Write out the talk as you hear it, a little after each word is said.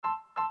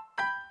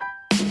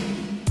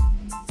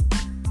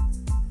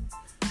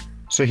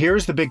So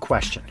here's the big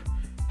question.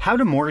 How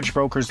do mortgage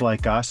brokers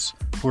like us,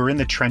 who are in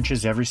the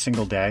trenches every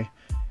single day,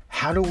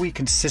 how do we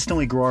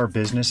consistently grow our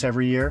business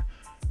every year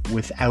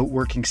without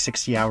working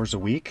 60 hours a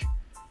week?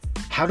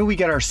 How do we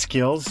get our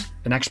skills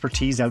and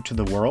expertise out to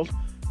the world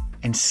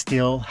and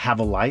still have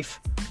a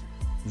life?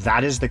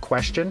 That is the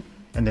question,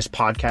 and this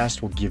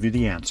podcast will give you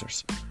the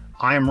answers.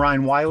 I am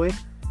Ryan Wiley,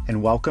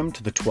 and welcome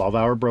to the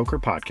 12-Hour Broker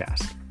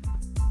Podcast.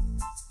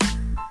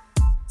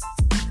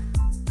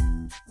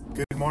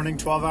 Good morning,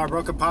 12-Hour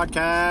Broker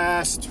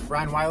Podcast.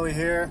 Ryan Wiley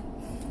here.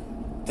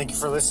 Thank you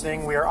for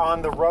listening. We are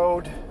on the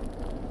road,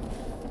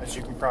 as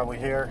you can probably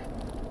hear.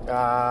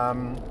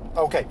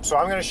 Okay, so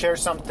I'm going to share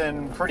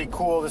something pretty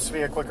cool. This will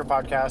be a quicker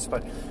podcast,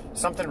 but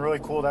something really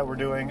cool that we're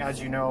doing.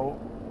 As you know,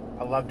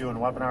 I love doing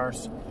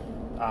webinars.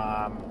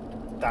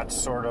 That's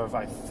sort of,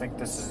 I think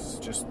this is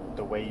just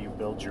the way you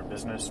build your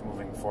business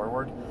moving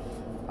forward.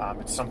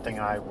 It's something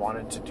I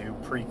wanted to do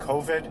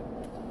pre-COVID.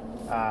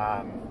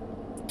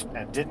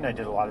 And didn't. I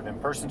did a lot of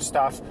in-person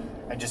stuff.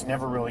 I just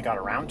never really got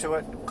around to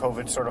it.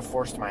 COVID sort of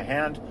forced my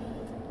hand.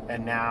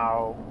 And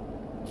now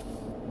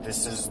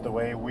this is the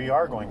way we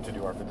are going to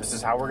do our business. This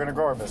is how we're going to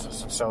grow our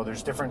business. And so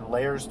there's different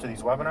layers to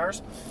these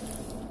webinars.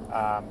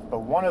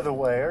 But one of the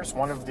ways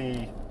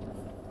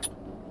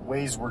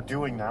we're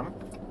doing them,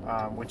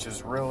 which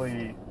is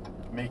really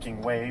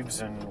making waves,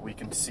 and we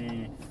can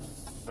see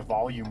the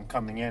volume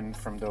coming in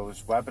from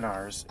those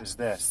webinars, is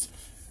this.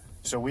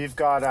 So we're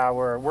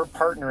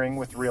partnering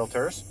with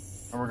realtors,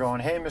 and we're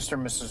going, hey, Mr.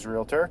 and Mrs.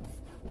 Realtor,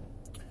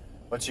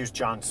 let's use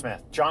John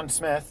Smith. John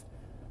Smith,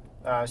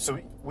 so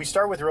we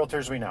start with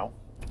realtors we know,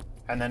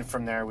 and then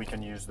from there we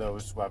can use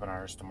those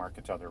webinars to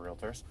market to other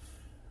realtors.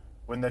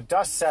 When the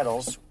dust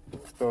settles,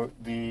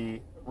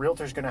 the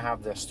realtor's going to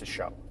have this to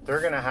show.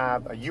 They're going to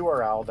have a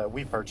URL that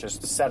we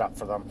purchased set up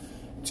for them.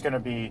 It's going to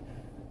be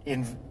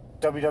in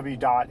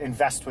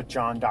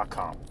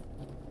www.investwithjohn.com,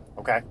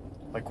 okay?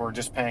 Like, we're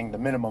just paying the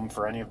minimum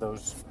for any of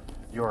those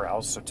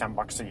URLs, so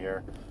 $10 a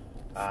year.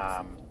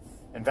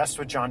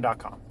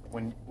 Investwithjohn.com.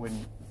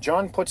 When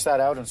John puts that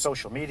out on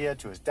social media,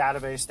 to his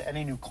database, to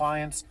any new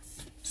clients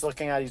he's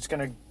looking at,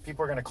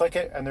 people are going to click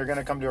it, and they're going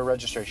to come to a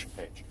registration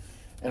page.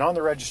 And on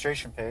the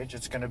registration page,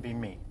 it's going to be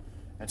me.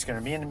 And it's going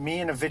to be me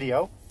in a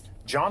video.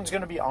 John's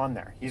going to be on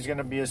there. He's going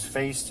to be his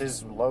face,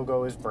 his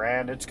logo, his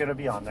brand. It's going to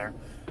be on there.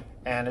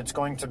 And it's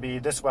going to be,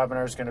 this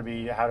webinar is going to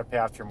be how to pay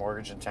off your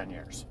mortgage in 10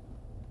 years.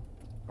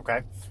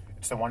 Okay?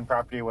 It's the one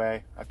property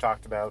away I've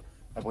talked about.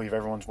 I believe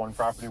everyone's one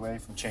property away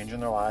from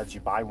changing their lives. You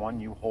buy one,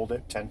 you hold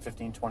it 10,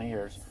 15, 20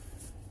 years.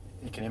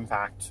 It can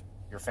impact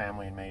your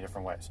family in many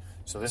different ways.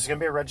 So this is going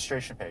to be a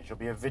registration page. It'll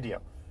be a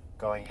video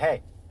going,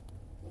 hey,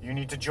 you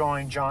need to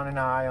join John and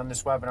I on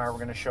this webinar. We're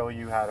going to show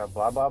you how to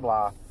blah, blah,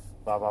 blah,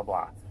 blah, blah,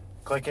 blah.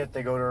 Click it,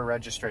 they go to a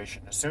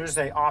registration. As soon as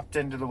they opt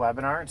into the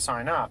webinar and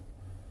sign up,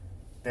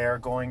 a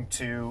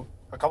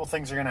couple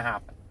things are going to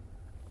happen.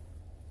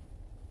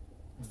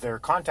 Their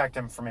contact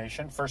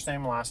information, first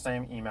name, last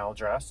name, email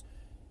address,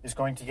 is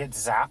going to get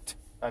zapped.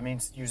 That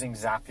means using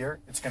Zapier.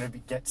 It's going to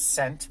get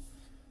sent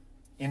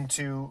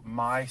into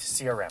my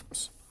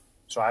CRMs.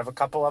 So I have a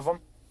couple of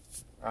them.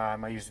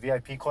 I use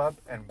VIP Club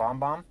and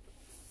BombBomb.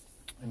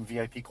 And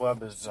VIP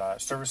Club is a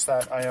service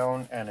that I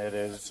own, and it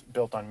is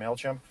built on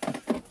MailChimp.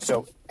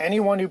 So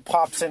anyone who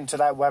pops into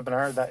that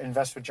webinar, that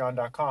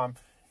investwithjohn.com,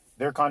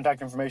 their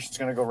contact information is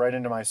going to go right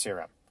into my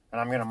CRM,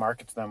 and I'm going to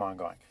market to them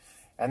ongoing.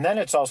 And then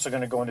it's also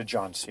going to go into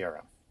John's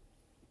CRM,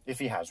 if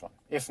he has one.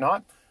 If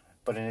not,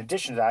 but in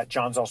addition to that,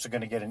 John's also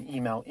going to get an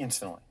email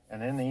instantly.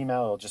 And in the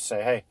email, it'll just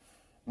say, hey,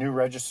 new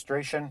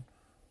registration,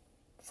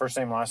 first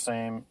name, last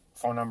name,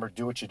 phone number,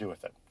 do what you do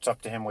with it. It's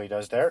up to him what he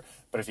does there.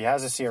 But if he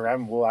has a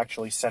CRM, we'll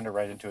actually send it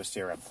right into a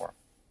CRM for him.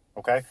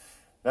 Okay?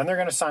 Then they're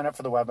going to sign up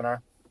for the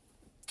webinar.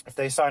 If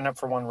they sign up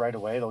for one right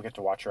away, they'll get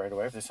to watch it right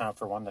away. If they sign up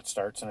for one that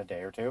starts in a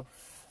day or two,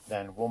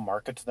 then we'll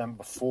market to them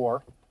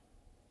before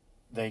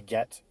they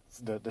get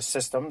the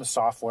system, the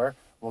software.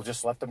 We'll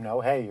just let them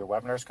know, hey, your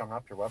webinar's coming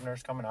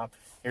up,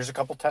 Here's a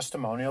couple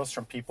testimonials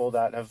from people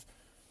that have,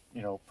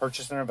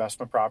 purchased an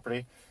investment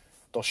property.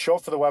 They'll show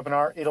up for the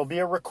webinar. It'll be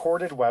a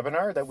recorded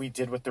webinar that we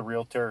did with the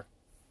realtor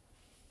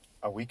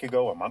a week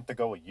ago, a month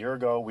ago, a year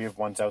ago. We have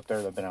ones out there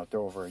that have been out there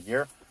over a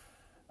year.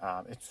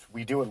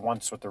 We do it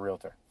once with the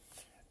realtor.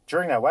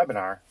 During that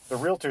webinar, the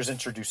realtor's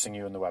introducing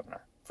you in the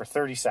webinar for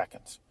 30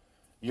 seconds.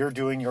 You're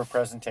doing your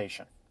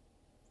presentation.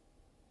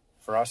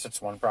 For us,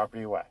 it's one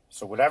property away.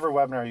 So whatever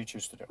webinar you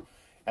choose to do.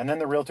 And then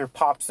the realtor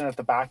pops in at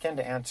the back end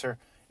to answer.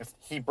 If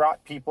he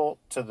brought people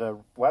to the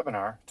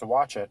webinar to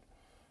watch it,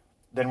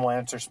 then we'll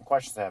answer some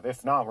questions they have.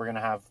 If not, we're going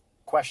to have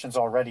questions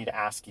all ready to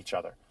ask each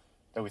other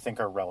that we think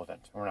are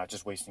relevant. We're not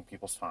just wasting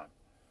people's time.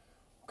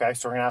 Okay,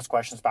 so we're going to ask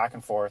questions back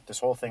and forth. This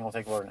whole thing will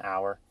take about an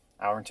hour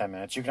and 10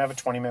 minutes. You can have a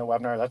 20-minute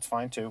webinar. That's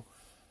fine too.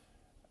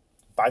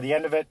 By the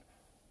end of it,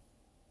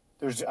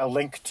 there's a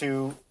link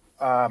to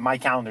my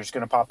calendar is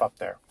going to pop up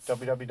there,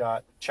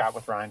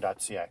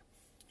 www.chatwithryan.ca.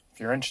 If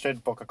you're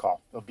interested, book a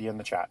call. It'll be in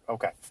the chat.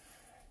 Okay.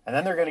 And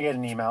then they're going to get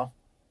an email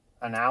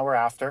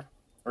 24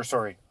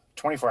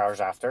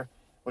 hours after,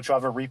 which will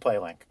have a replay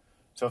link.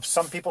 So if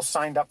some people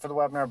signed up for the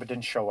webinar but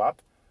didn't show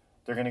up,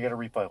 they're going to get a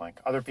replay link.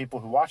 Other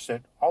people who watched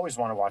it always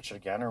want to watch it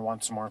again or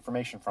want some more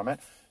information from it.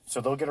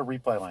 So they'll get a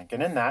replay link.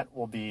 And in that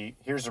will be,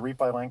 here's the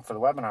replay link for the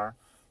webinar,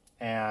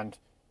 and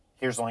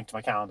here's the link to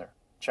my calendar,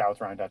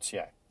 chatwithryan.ca,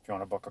 if you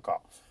want to book a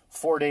call.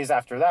 4 days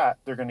after that,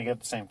 they're going to get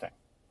the same thing.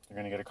 They're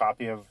going to get a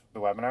copy of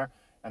the webinar,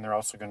 and they're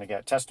also going to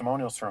get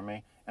testimonials from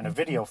me and a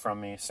video from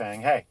me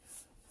saying, hey,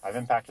 I've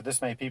impacted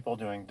this many people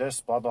doing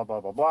this, blah, blah,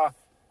 blah, blah, blah.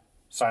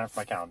 Sign up for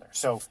my calendar.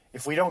 So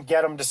if we don't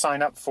get them to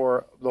sign up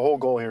for, the whole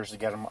goal here is to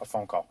get them a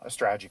phone call, a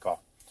strategy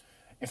call.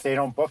 If they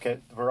don't book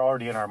it, we're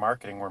already in our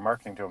marketing. We're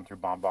marketing to them through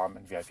BombBomb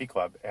and VIP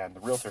Club, and the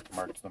Realtor can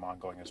market to them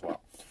ongoing as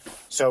well.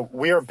 So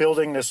we are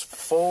building this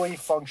fully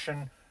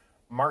function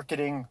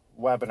marketing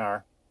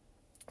webinar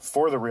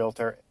for the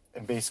Realtor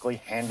and basically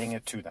handing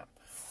it to them.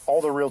 All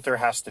the Realtor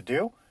has to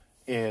do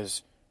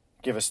is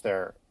give us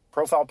their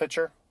profile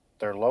picture,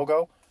 their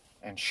logo,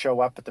 and show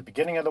up at the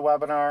beginning of the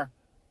webinar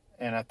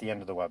and at the end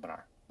of the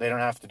webinar. They don't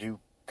have to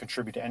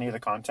contribute to any of the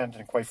content,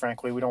 and quite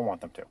frankly, we don't want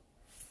them to.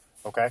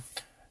 Okay?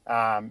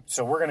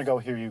 So we're going to go,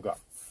 here you go.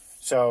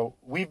 So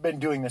we've been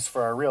doing this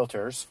for our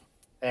realtors,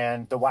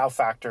 and the wow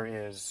factor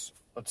is,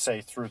 let's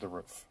say, through the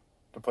roof,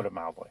 to put it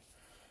mildly.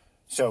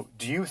 So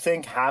do you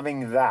think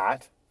having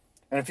that,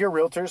 and if you're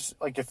realtors,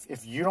 like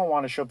if you don't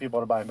want to show people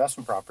how to buy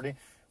investment property,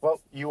 well,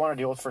 you want to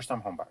deal with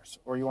first-time home buyers,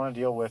 or you want to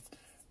deal with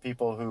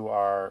people who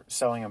are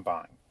selling and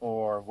buying,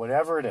 or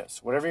whatever it is,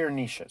 whatever your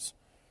niche is.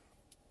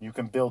 You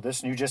can build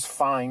this, and you just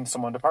find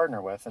someone to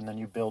partner with, and then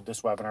you build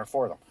this webinar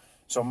for them.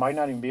 So it might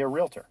not even be a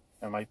realtor.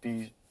 It might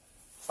be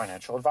a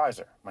financial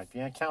advisor. It might be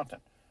an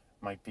accountant.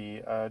 It might be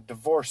a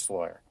divorce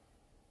lawyer.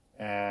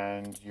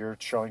 And you're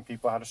showing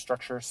people how to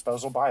structure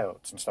spousal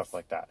buyouts and stuff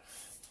like that.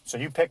 So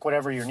you pick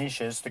whatever your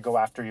niche is to go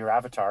after your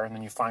avatar, and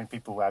then you find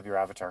people who have your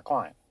avatar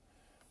client.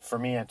 For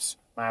me, it's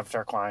my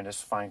avatar client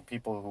is find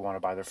people who want to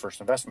buy their first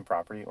investment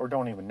property or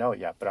don't even know it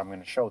yet, but I'm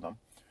going to show them,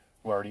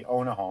 who already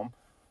own a home,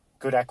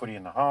 good equity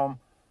in the home,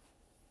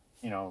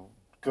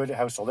 good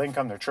household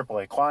income, they're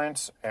AAA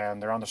clients,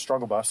 and they're on the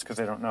struggle bus because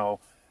they don't know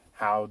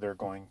how they're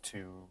going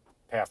to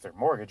pay off their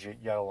mortgage,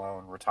 yet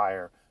alone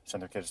retire,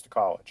 send their kids to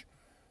college.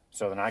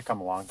 So then I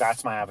come along,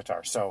 that's my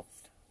avatar. So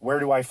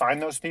where do I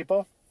find those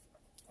people?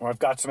 Well, I've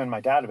got some in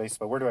my database,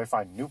 but where do I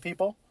find new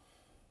people?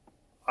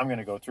 I'm going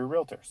to go through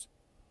realtors.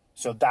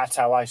 So that's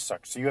how I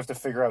suck. So you have to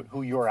figure out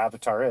who your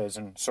avatar is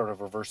and sort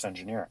of reverse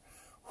engineer it.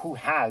 Who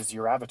has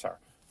your avatar?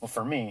 Well,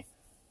 for me,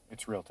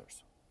 it's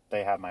realtors.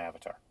 They have my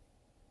avatar.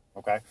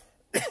 Okay?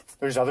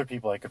 There's other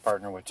people I could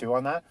partner with too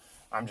on that.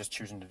 I'm just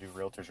choosing to do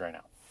realtors right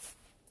now.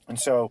 And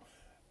so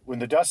when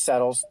the dust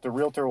settles, the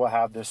realtor will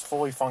have this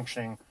fully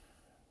functioning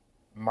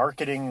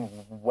marketing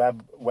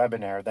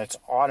webinar that's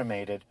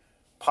automated,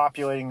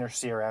 populating their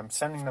CRM,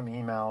 sending them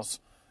emails,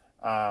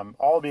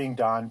 all being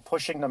done,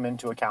 pushing them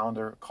into a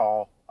calendar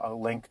call, a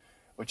link,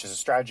 which is a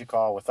strategy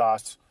call with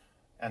us,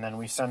 and then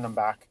we send them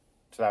back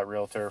to that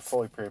realtor,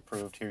 fully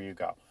pre-approved, here you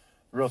go.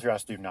 The realtor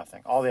has to do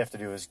nothing. All they have to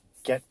do is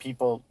get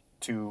people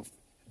to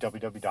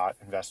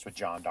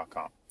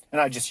www.investwithjohn.com. And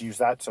I just use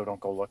that, so don't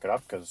go look it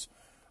up, because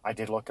I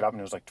did look it up, and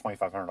it was like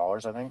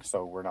 $2,500, I think,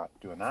 so we're not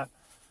doing that.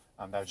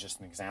 That was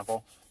just an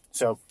example.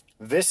 So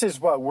this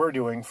is what we're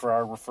doing for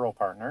our referral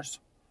partners.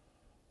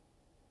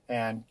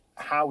 And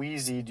how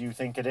easy do you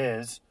think it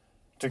is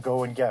to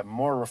go and get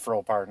more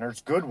referral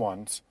partners, good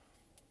ones,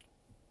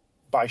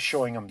 by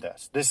showing them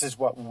this? This is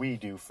what we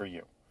do for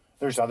you.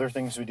 There's other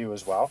things we do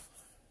as well,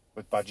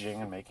 with budgeting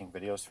and making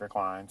videos for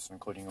clients,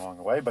 including along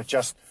the way. But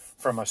just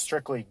from a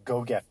strictly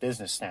go-get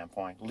business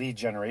standpoint, lead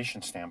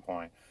generation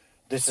standpoint,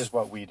 this is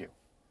what we do.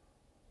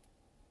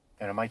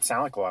 And it might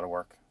sound like a lot of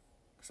work,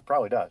 because it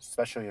probably does,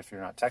 especially if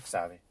you're not tech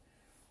savvy.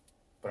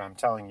 But I'm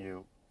telling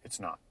you, it's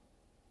not.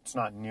 It's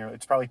not near,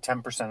 it's probably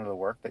 10% of the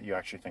work that you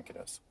actually think it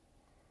is.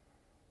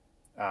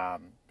 So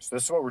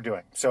this is what we're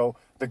doing. So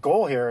the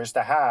goal here is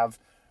to have,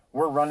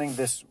 we're running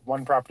this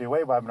One Property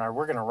Away webinar.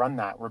 We're going to run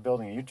that. We're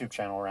building a YouTube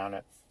channel around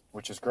it,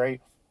 which is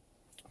great.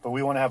 But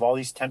we want to have all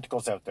these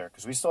tentacles out there,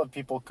 because we still have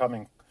people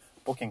coming,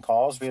 booking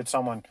calls. We had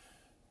someone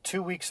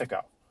 2 weeks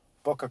ago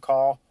book a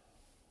call,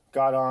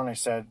 got on. I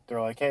said,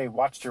 they're like, hey,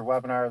 watched your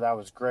webinar. That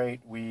was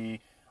great. We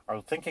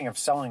are thinking of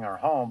selling our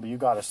home, but you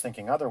got us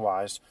thinking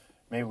otherwise.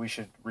 Maybe we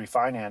should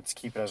refinance,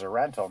 keep it as a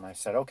rental. And I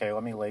said, okay,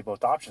 let me lay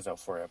both options out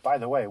for you. By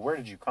the way, where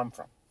did you come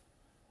from?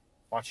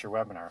 Watch your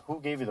webinar. Who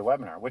gave you the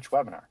webinar? Which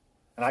webinar?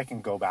 And I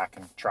can go back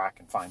and track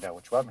and find out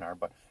which webinar,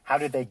 but how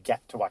did they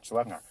get to watch the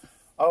webinar?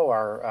 Oh,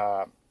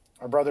 our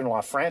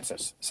brother-in-law,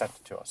 Francis, sent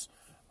it to us.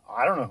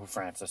 I don't know who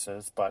Francis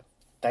is, but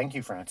thank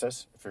you,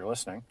 Francis, if you're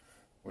listening,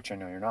 which I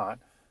know you're not.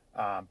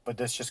 But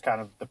this is just kind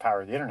of the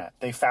power of the internet.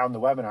 They found the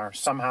webinar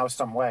somehow,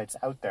 some way. It's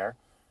out there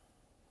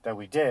that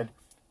we did.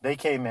 They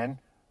came in.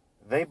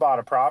 They bought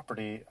a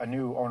property, a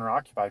new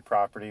owner-occupied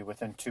property,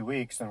 within 2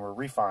 weeks, and we're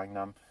refining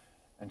them.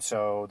 And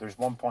so there's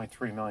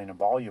 1.3 million in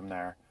volume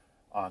there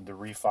on the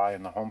refi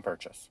and the home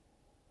purchase.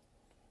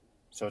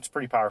 So it's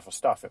pretty powerful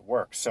stuff. It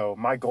works. So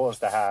my goal is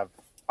to have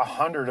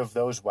 100 of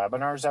those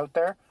webinars out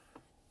there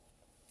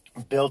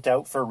built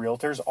out for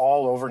realtors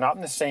all over, not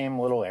in the same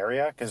little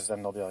area, because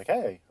then they'll be like,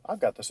 hey, I've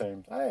got the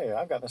same. Hey,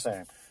 I've got the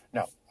same.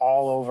 No,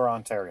 all over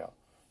Ontario,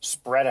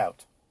 spread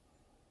out,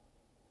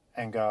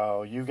 and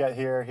go, you get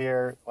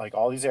here, like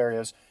all these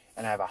areas,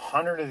 and I have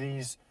 100 of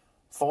these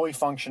fully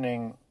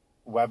functioning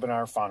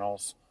webinar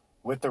funnels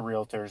with the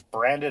realtors,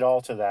 branded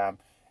all to them,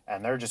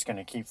 and they're just going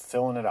to keep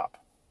filling it up.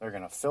 They're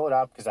going to fill it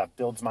up because that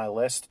builds my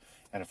list.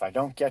 And if I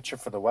don't get you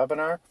for the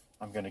webinar,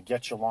 I'm going to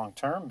get you long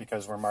term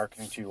because we're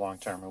marketing to you long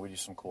term, and we do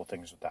some cool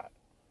things with that.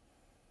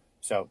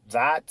 So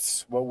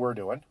that's what we're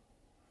doing.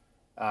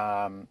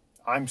 I'm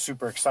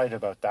super excited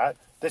about that.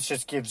 This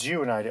just gives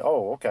you an idea.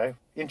 Oh, okay,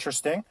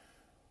 interesting.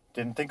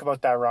 Didn't think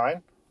about that,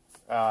 Ryan.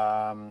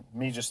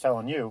 Me just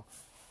telling you,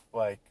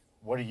 like,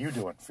 what are you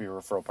doing for your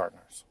referral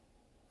partners,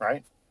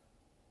 right?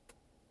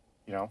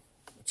 You know,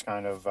 it's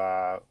kind of,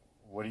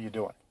 what are you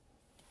doing,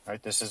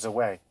 right? This is a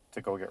way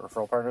to go get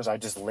referral partners. I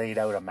just laid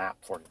out a map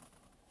for you.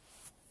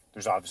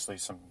 There's obviously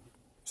some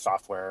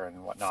software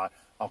and whatnot.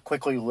 I'll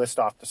quickly list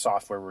off the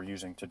software we're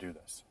using to do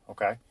this,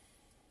 okay?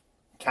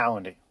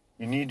 Calendly.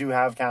 You need to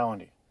have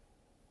Calendly.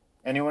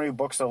 Anyone who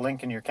books a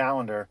link in your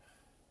calendar,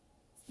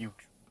 you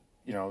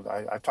know,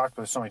 I've talked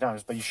about this so many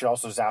times, but you should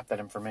also zap that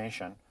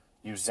information.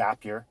 Use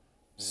Zapier,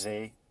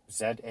 Zapier.com,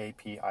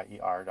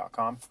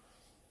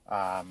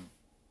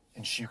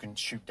 and you can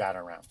shoot data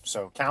around.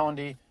 So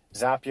Calendly,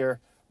 Zapier,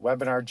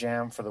 Webinar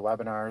Jam for the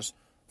webinars,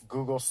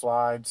 Google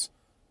Slides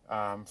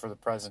for the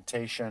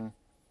presentation,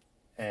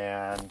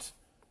 and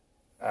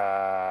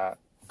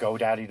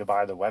GoDaddy to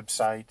buy the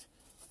website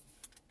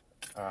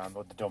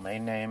with the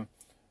domain name,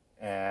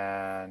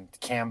 and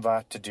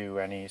Canva to do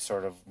any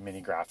sort of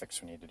mini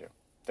graphics we need to do.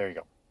 There you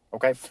go.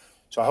 Okay.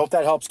 So I hope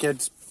that helps,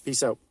 kids.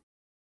 Peace out.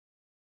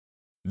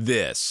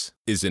 This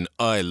is an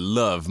I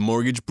Love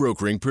Mortgage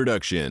Brokering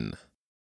production.